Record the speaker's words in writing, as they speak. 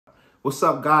What's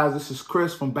up, guys? This is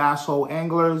Chris from Bass Hole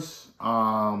Anglers.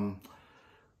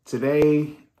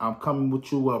 Today, I'm coming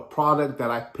with you a product that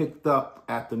I picked up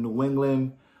at the New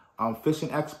England Fishing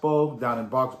Expo down in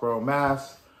Boxborough,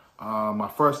 Mass. My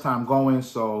first time going,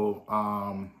 so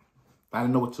I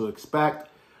didn't know what to expect.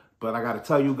 But I got to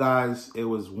tell you guys, it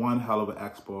was one hell of an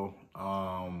expo.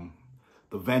 From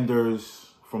the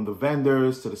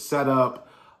vendors to the setup,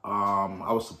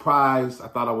 I was surprised. I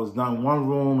thought I was done one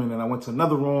room, and then I went to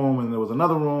another room, and there was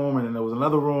another room, and then there was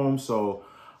another room. So,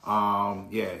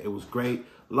 yeah, it was great.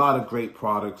 A lot of great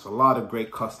products, a lot of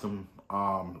great custom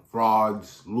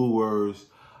rods, lures.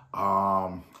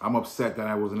 I'm upset that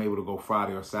I wasn't able to go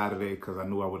Friday or Saturday because I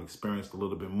knew I would experience a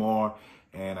little bit more.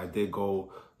 And I did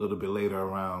go a little bit later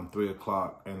around 3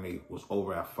 o'clock, and it was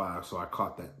over at 5. So I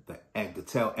caught the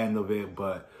tail end of it.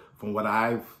 But from what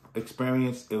I've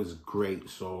experienced, it was great.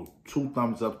 So 2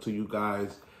 thumbs up to you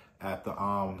guys at the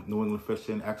New England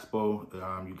Fishing Expo.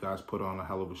 You guys put on a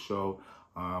hell of a show.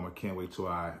 I can't wait till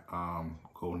I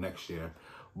go next year.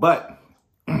 But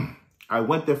I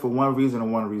went there for one reason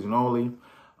and one reason only.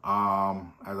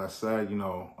 As I said, you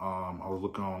know, I was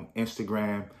looking on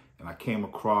Instagram and I came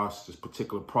across this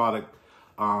particular product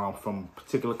from a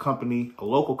particular company, a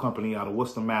local company out of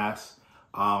Worcester, Mass.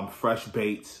 Fresh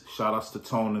Baitz. Shout outs to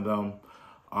Tone and them.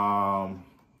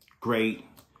 Great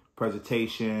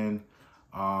presentation.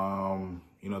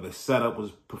 You know, their setup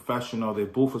was professional. Their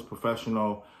booth was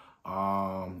professional.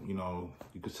 You know,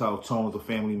 you could tell Tone was a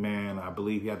family man. I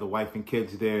believe he had the wife and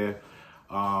kids there.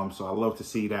 So I love to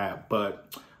see that.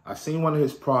 But I seen one of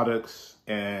his products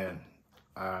and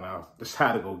I just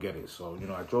had to go get it. So, you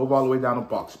know, I drove all the way down to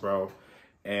Boxborough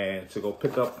and to go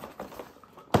pick up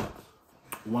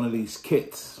one of these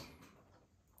kits.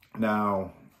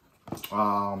 Now,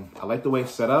 I like the way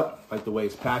it's set up, I like the way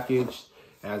it's packaged.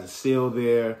 It has a seal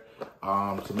there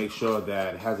to make sure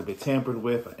that it hasn't been tampered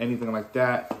with or anything like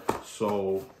that.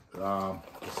 So,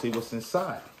 let's see what's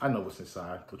inside. I know what's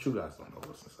inside, but you guys don't know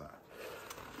what's inside.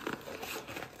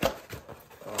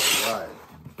 All right,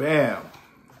 bam.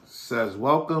 Says,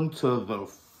 welcome to the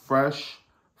Fresh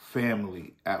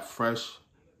family at Fresh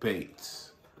Baitz.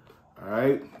 All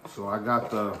right, so I got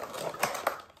the,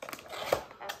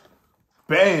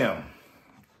 bam.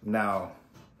 Now,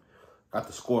 got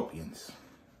the scorpions.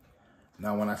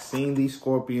 Now, when I seen these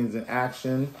scorpions in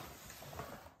action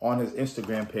on his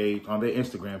Instagram page, on their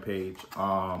Instagram page,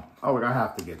 I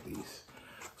have to get these.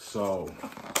 So,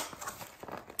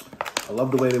 I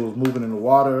love the way they was moving in the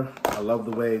water. I love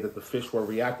the way that the fish were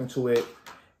reacting to it.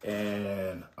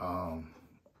 And I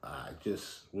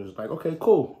just was like, okay,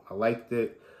 cool. I liked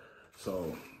it.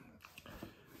 So,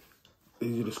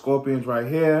 these are the scorpions right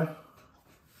here.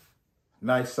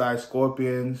 Nice size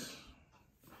scorpions.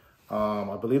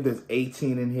 I believe there's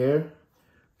 18 in here.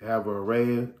 They have an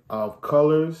array of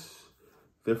colors,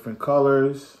 different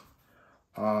colors.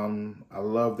 I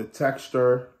love the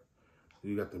texture.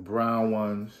 You got the brown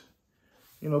ones,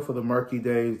 you know, for the murky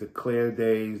days, the clear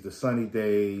days, the sunny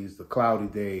days, the cloudy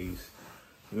days,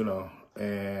 you know.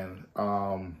 And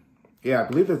yeah, I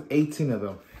believe there's 18 of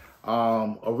them.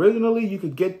 Originally, you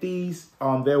could get these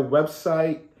on their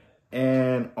website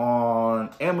and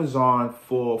on Amazon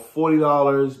for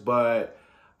 $40, but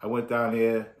I went down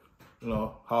there, you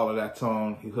know, hollered at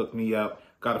Tone. He hooked me up,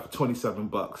 got it for 27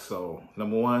 bucks. So,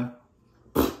 number one,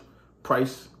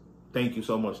 price. Thank you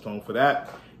so much, Tone, for that.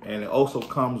 And it also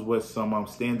comes with some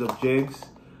stand-up jigs,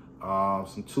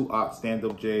 some 2/0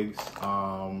 stand-up jigs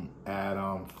at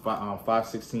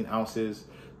 5/16 ounces.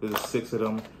 There's 6 of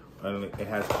them, and it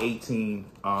has 18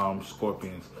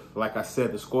 scorpions. Like I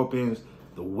said, the scorpions,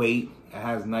 the weight, it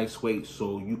has nice weight,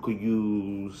 so you could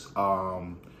use a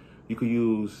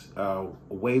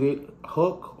weighted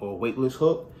hook or weightless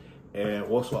hook. And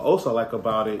also, what I also like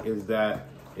about it is that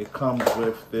it comes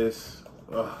with this.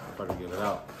 If I can get it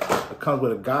out, it comes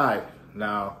with a guide.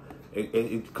 Now,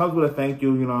 it comes with a thank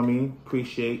you. You know what I mean?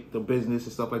 Appreciate the business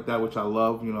and stuff like that, which I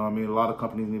love. You know what I mean? A lot of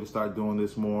companies need to start doing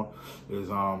this more. Is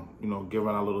you know, giving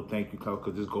out a little thank you card,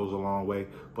 because this goes a long way.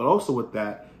 But also with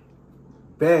that,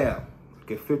 bam.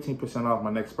 Get 15% off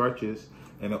my next purchase.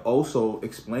 And it also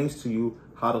explains to you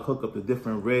how to hook up the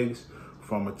different rigs,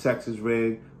 from a Texas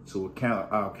rig to a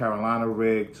Carolina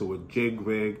rig to a jig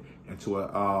rig and to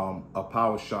a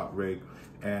power shot rig.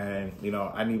 And you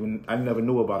know, I never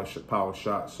knew about a power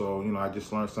shot, so you know, I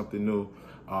just learned something new.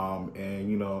 And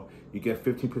you know, you get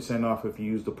 15% off if you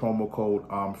use the promo code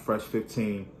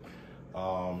Fresh15.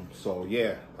 So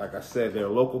yeah, like I said, they're a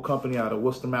local company out of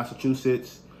Worcester,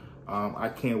 Massachusetts. I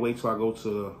can't wait till I go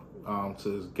to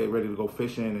get ready to go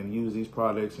fishing and use these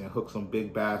products and hook some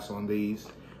big bass on these,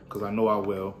 because I know I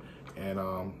will.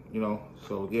 And, you know,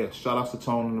 so yeah, shout outs to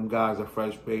Tone and them guys at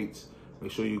Fresh Baitz.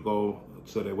 Make sure you go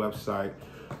to their website,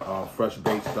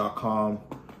 freshbaits.com.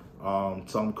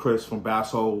 Tell them Chris from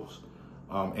Bass Holes,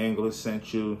 Anglers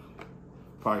sent you.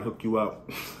 Probably hook you up.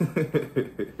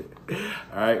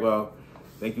 All right, well,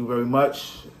 thank you very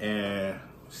much, and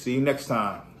see you next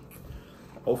time.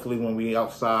 Hopefully when we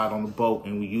outside on the boat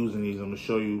and we using these, I'm gonna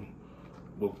show you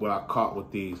what I caught with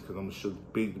these, because I'm gonna show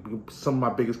some of my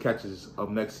biggest catches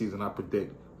of next season. I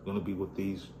predict gonna be with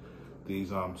these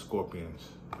scorpions.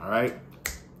 All right,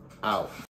 out.